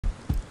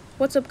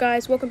What's up,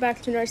 guys? Welcome back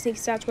to another Sneak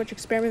Sasquatch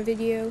experiment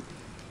video.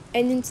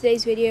 And in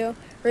today's video,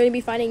 we're going to be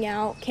finding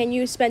out, can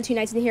you spend 2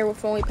 nights in here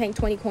with only paying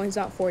 20 coins,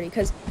 not 40?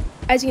 Because,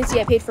 as you can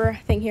see, I paid for a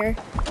thing here.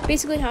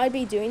 Basically, how I'd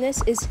be doing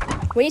this is,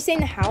 when you stay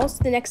in the house,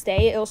 the next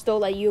day, it'll still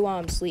let you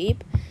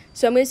sleep.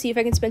 So I'm going to see if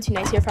I can spend 2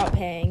 nights here without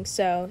paying.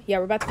 So, yeah,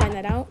 we're about to find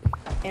that out,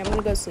 and I'm going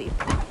to go sleep.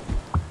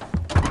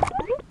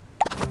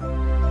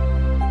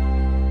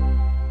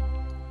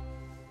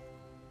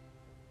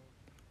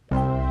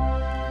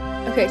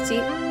 Okay, see,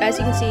 as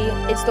you can see,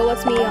 it still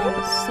lets me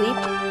sleep.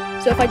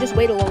 So if I just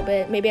wait a little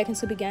bit, maybe I can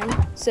sleep again.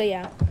 So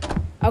yeah,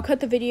 I'll cut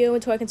the video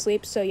until I can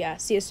sleep. So yeah,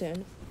 see you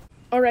soon.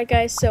 Alright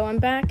guys, so I'm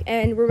back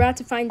and we're about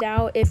to find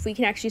out if we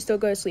can actually still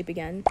go to sleep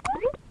again.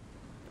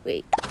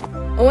 Wait.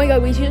 Oh my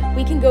god, we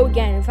can go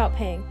again without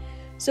paying.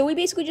 So we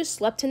basically just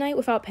slept tonight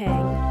without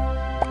paying.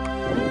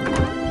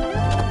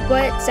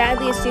 But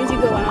sadly, as soon as you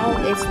go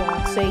out, it's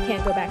locked, so you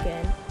can't go back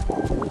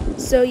in.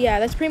 So yeah,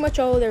 that's pretty much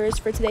all there is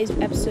for today's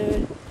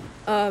episode.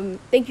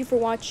 Thank you for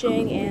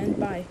watching, and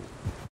bye.